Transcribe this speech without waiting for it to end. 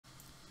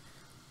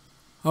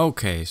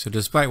Okay, so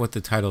despite what the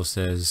title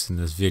says in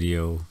this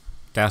video,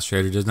 Dash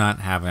Trader does not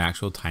have an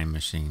actual time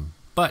machine,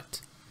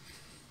 but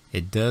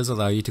it does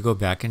allow you to go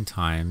back in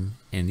time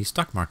in the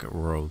stock market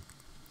world.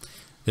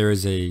 There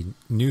is a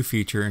new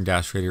feature in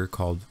Dash Trader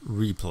called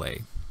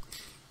Replay,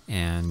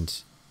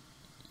 and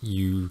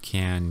you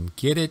can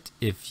get it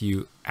if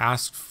you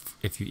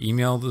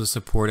email the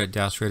support at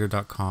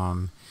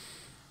dashtrader.com,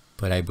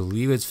 but I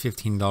believe it's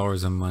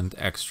 $15 a month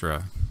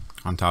extra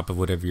on top of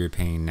whatever you're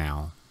paying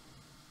now.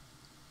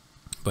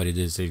 But it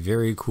is a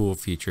very cool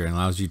feature and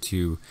allows you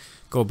to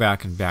go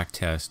back and back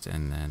test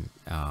and then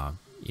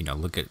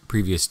look at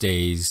previous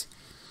days,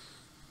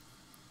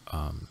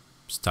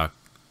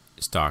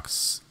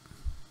 stocks,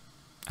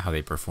 how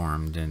they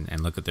performed, and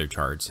look at their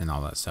charts and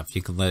all that stuff.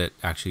 You can let it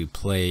actually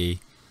play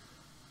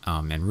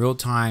in real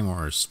time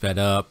or sped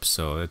up,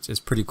 so it's a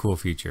pretty cool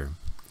feature.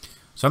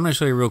 So I'm going to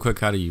show you real quick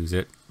how to use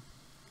it.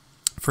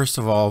 First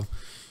of all,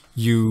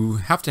 you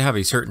have to have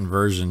a certain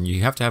version.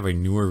 You have to have a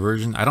newer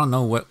version. I don't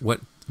know what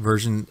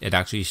version it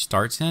actually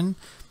starts in,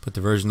 but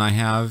the version I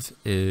have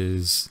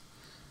is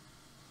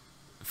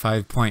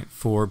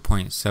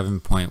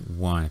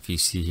 5.4.7.1 if you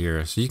see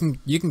here. So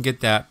you can get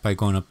that by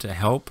going up to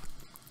help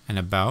and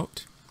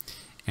about,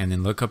 and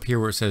then look up here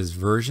where it says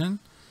version,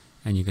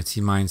 and you can see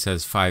mine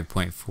says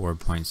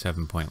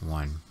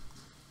 5.4.7.1.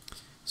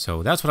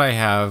 so that's what I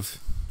have.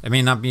 It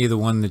may not be the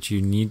one that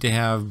you need to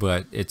have,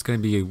 but it's going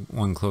to be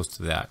one close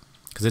to that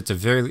because it's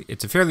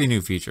a fairly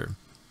new feature.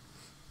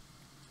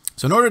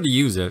 So in order to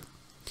use it,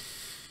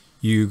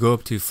 you go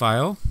up to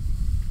File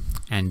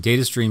and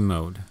Data Stream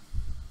Mode.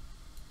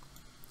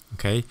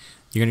 Okay,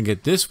 you're going to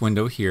get this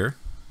window here,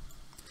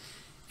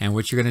 and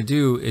what you're going to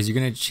do is you're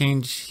going to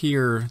change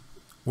here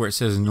where it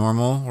says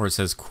normal, or it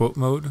says quote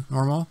mode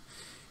normal,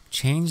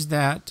 change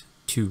that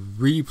to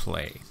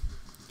replay,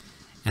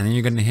 and then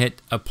you're going to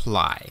hit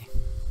apply,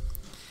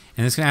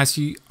 and it's going to ask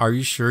you, are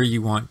you sure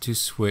you want to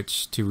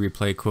switch to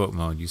replay quote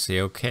mode? You say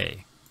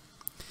okay.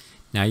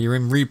 Now you're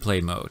in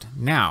replay mode.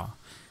 Now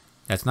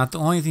that's not the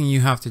only thing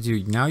you have to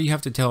do. Now you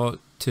have to tell it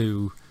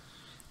to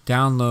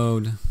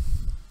download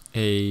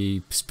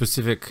a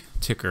specific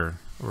ticker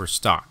or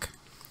stock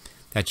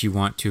that you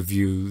want to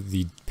view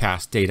the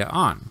past data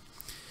on.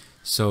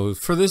 So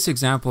for this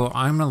example,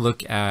 I'm going to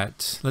look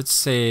at,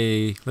 let's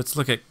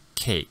look at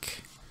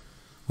Cake,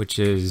 which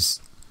is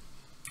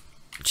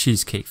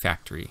Cheesecake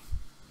Factory.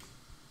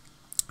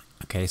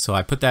 Okay, so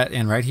I put that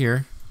in right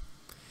here,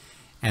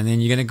 and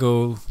then you're going to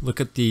go look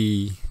at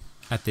the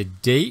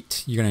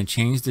date. You're going to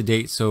change the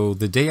date. So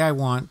the day I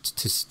want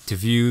to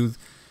view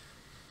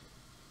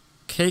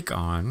Cake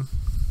on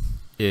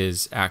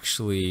is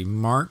actually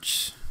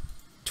March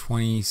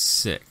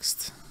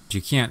 26th.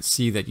 You can't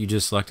see that you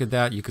just selected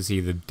that. You can see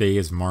the day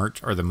is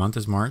March, or the month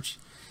is March.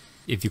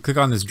 If you click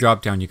on this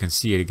drop down, you can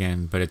see it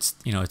again, but it's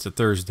it's a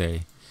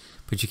Thursday,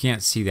 but you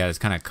can't see that. It's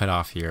kind of cut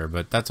off here,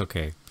 but that's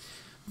okay.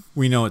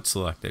 We know it's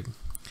selected.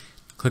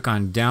 Click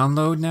on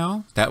download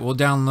now. That will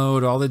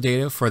download all the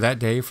data for that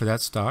day for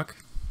that stock.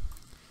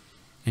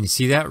 And you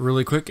see that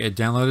really quick, it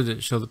downloaded,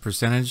 it showed the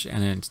percentage,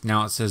 and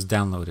now it says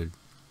downloaded.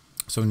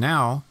 So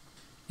now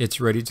it's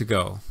ready to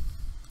go.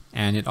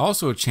 And it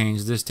also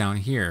changed this down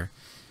here.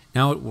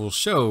 Now it will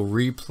show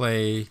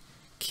replay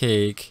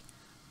Cake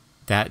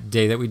that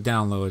day that we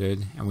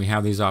downloaded, and we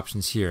have these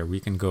options here.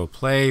 We can go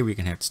play, we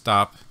can hit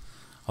stop,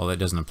 although that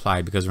doesn't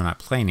apply because we're not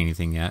playing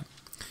anything yet.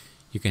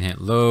 You can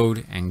hit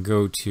load and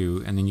go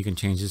to, and then you can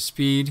change the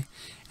speed,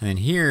 and then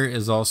here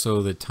is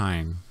also the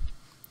time.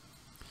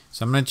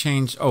 So I'm going to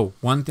change,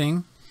 one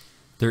thing,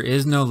 there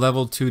is no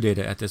level 2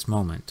 data at this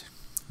moment.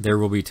 There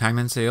will be time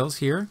and sales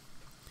here,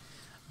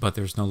 but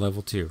there's no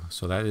level 2.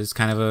 So that is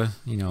kind of a,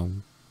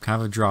 kind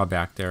of a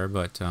drawback there,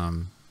 but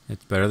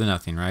it's better than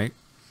nothing, right?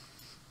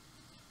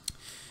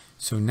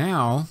 So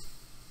now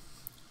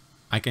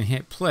I can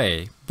hit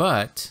play,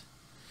 but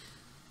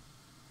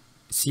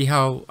see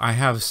how I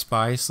have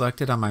SPY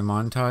selected on my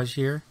montage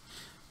here?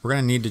 We're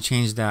going to need to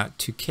change that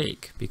to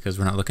Cake because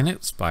we're not looking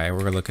at SPY,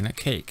 we're looking at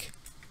Cake.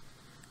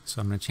 So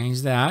I'm going to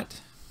change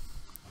that.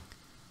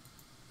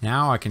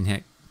 Now I can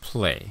hit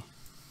play.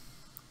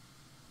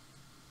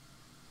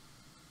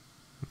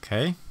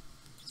 Okay.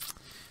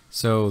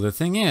 So the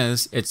thing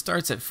is, it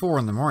starts at 4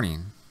 in the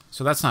morning.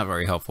 So that's not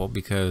very helpful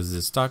because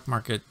the stock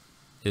market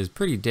is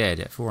pretty dead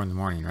at 4 in the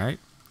morning, right?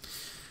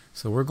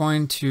 So we're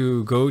going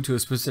to go to a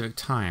specific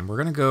time.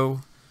 We'll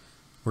go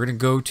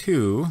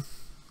to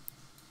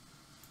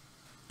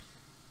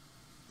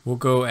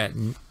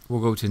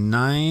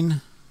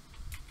 9.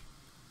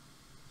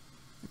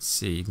 Let's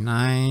see,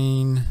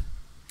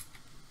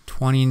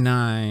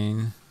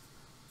 9:29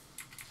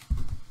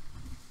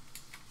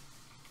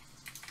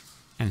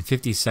 and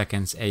 50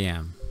 seconds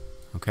AM.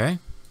 Okay.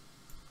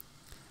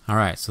 All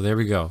right. So there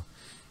we go.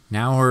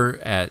 Now we're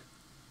at.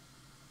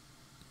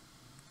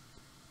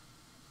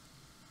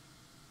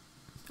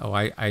 Oh,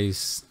 I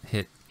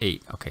hit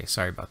 8. Okay.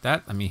 Sorry about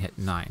that. Let me hit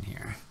 9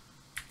 here.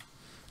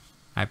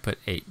 I put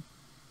 8.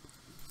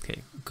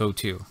 Okay. Go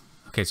to.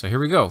 Okay. So here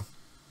we go.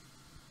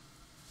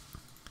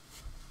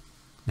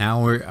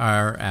 Now we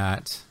are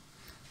at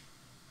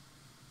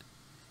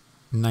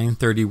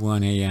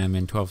 9:31 a.m.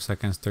 in 12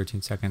 seconds,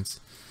 13 seconds.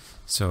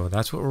 So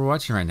that's what we're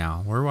watching right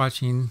now. We're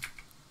watching,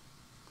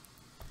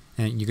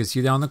 and you can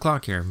see that on the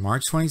clock here,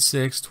 March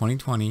 26,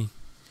 2020,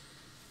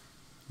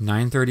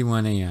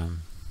 9:31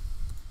 a.m.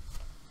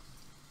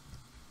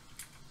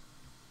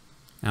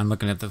 I'm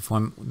looking at the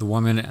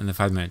 1 minute and the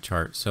 5 minute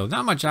chart. So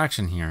not much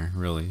action here,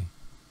 really.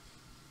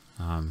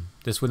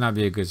 This would not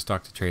be a good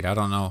stock to trade. I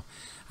don't know.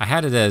 I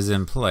had it as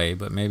in play,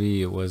 but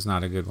maybe it was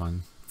not a good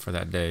one for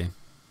that day.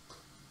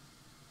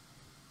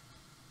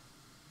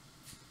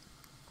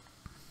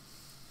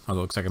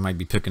 Although it looks like it might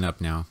be picking up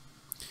now.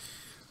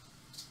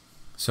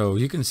 So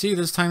you can see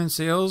this time in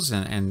sales,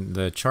 and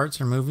the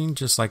charts are moving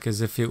just like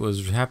as if it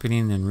was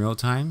happening in real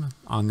time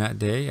on that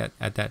day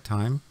at that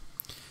time.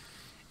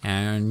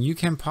 And you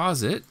can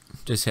pause it.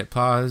 Just hit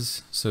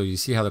pause so you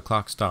see how the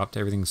clock stopped.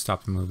 Everything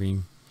stopped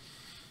moving.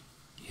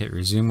 Hit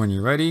resume when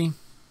you're ready.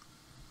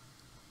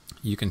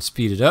 You can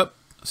speed it up.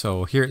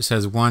 So here it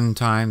says 1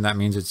 time. That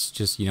means it's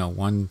just, you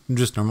know,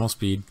 just normal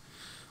speed.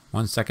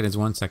 1 second is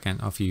 1 second.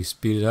 If you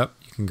speed it up,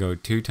 you can go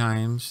 2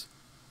 times,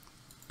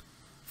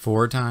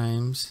 4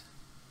 times,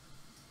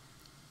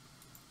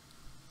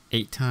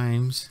 8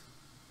 times,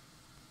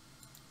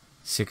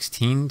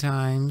 16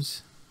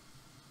 times,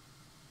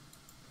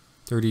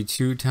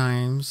 32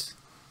 times.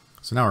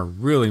 So now we're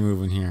really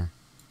moving here.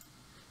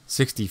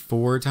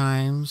 64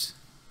 times,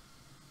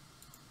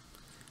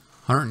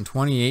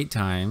 128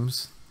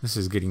 times. This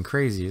is getting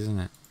crazy, isn't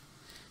it?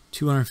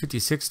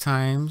 256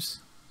 times,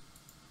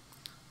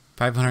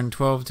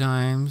 512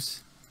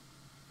 times,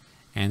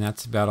 and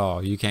that's about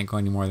all. You can't go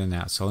any more than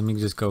that. So let me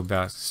just go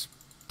back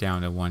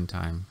down to 1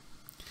 time.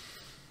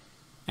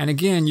 And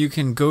again, you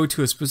can go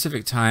to a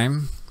specific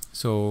time.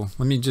 So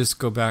let me just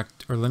go back,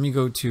 or let me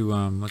go to,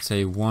 let's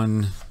say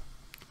 1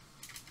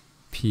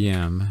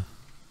 p.m.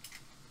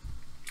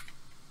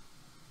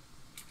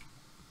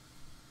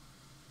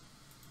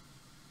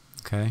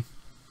 Okay.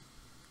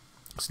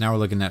 So now we're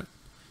looking at,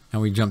 now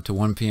we jump to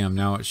 1 p.m.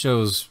 Now it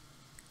shows,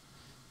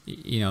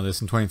 you know,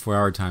 this in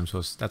 24-hour time,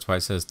 so that's why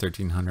it says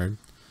 1300,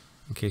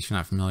 in case you're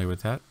not familiar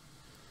with that.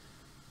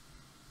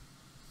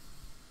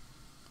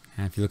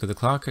 And if you look at the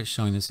clock, it's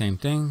showing the same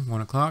thing,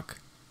 1 o'clock.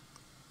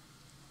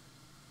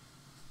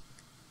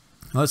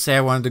 Let's say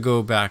I wanted to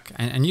go back,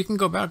 and you can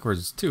go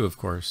backwards too, of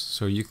course.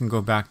 So you can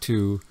go back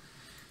to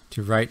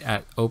right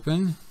at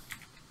open.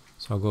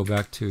 So I'll go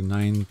back to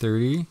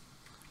 9:30,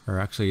 or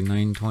actually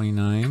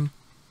 9:29,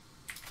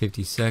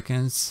 50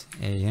 seconds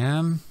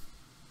a.m.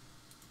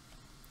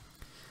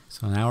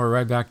 So now we're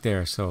right back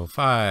there. So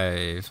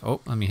 5, oh,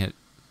 let me hit,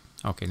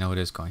 okay, no, it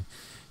is going.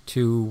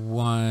 2,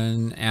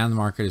 1, and the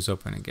market is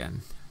open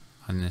again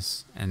on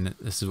this, and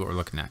this is what we're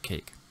looking at,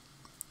 cake.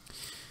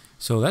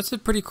 So that's a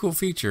pretty cool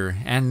feature.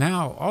 And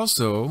now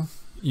also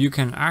you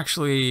can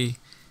actually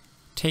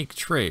take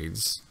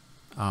trades,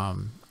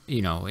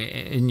 you know,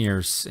 in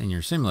your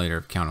simulator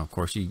account. Of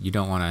course, you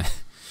don't want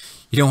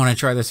to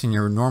try this in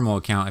your normal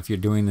account if you're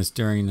doing this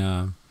during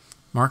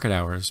market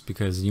hours,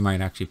 because you might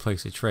actually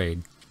place a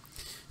trade.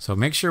 So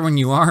make sure when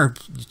you are,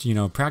 you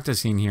know,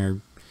 practicing here,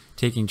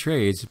 taking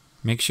trades,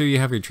 make sure you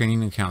have your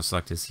training account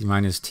selected. See,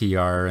 mine is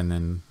TR and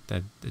then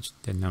that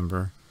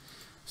number.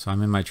 So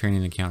I'm in my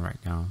training account right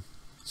now.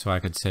 So I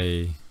could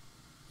say,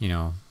 you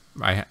know,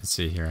 let's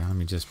see here. Let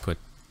me just put,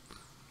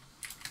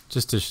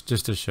 just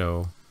to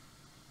show,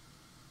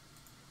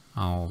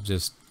 I'll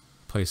just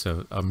place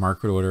a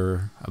market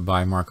order, a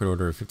buy market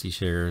order of 50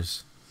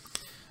 shares.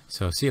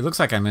 So see, it looks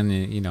like I'm in the,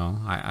 you know,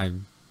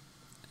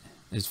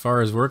 as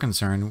far as we're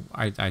concerned,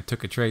 I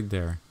took a trade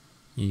there.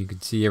 You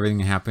could see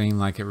everything happening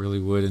like it really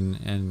would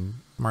in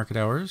market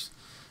hours.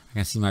 I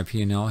can see my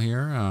P&L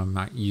here.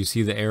 You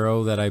see the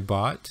arrow that I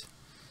bought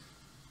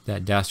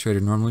that Dash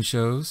Trader normally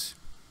shows.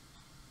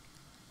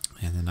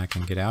 And then I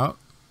can get out.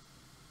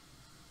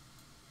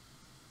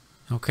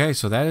 Okay,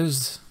 so that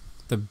is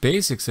the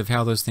basics of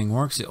how this thing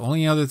works. The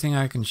only other thing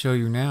I can show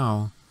you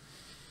now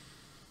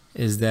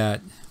is that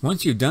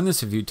once you've done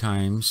this a few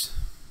times,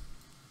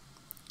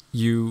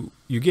 you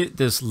get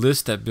this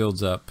list that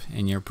builds up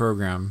in your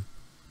program.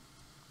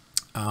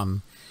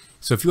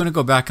 So if you want to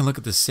go back and look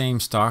at the same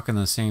stock on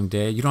the same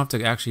day, you don't have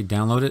to actually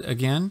download it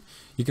again.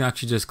 You can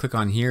actually just click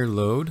on here,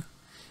 load,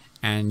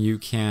 and you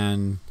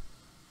can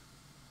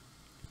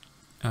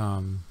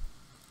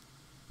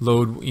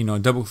load, you know,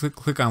 double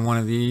click on one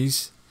of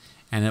these,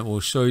 and it will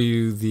show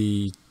you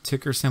the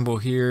ticker symbol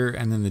here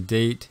and then the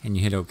date, and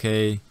you hit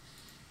OK,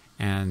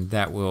 and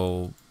that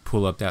will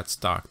pull up that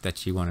stock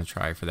that you want to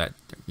try for that,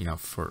 you know,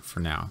 for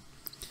now.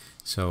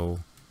 So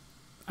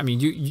I mean,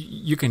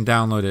 you can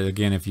download it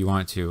again if you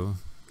want to,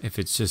 if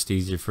it's just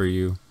easier for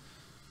you,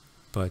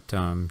 but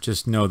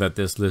just know that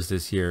this list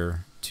is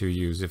here to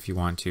use if you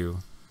want to.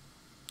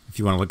 If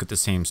you want to look at the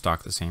same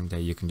stock the same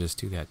day, you can just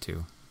do that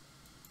too.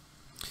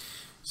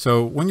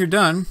 So when you're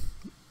done,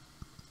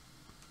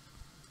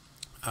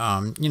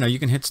 you know, you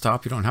can hit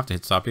stop. You don't have to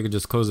hit stop. You can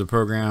just close the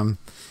program.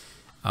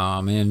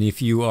 And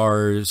if you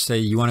are, say,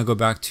 you want to go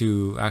back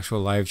to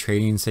actual live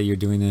trading, say you're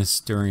doing this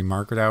during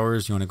market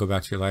hours, you want to go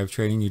back to your live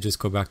trading, you just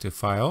go back to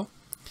File,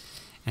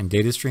 and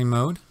data stream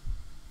mode.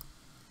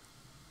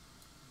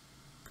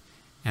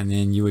 And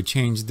then you would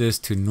change this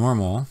to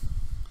normal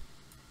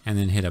and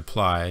then hit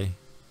apply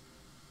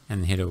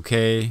and hit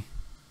OK.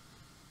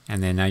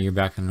 And then now you're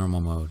back in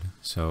normal mode.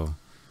 So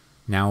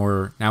now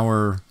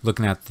we're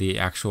looking at the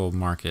actual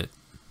market.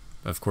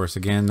 Of course,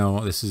 again,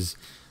 though, this is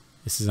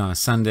on a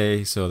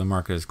Sunday, so the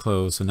market is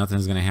closed, so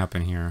nothing's going to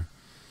happen here.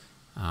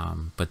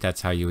 But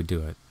that's how you would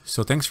do it.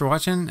 So thanks for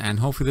watching, and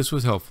hopefully this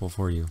was helpful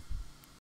for you.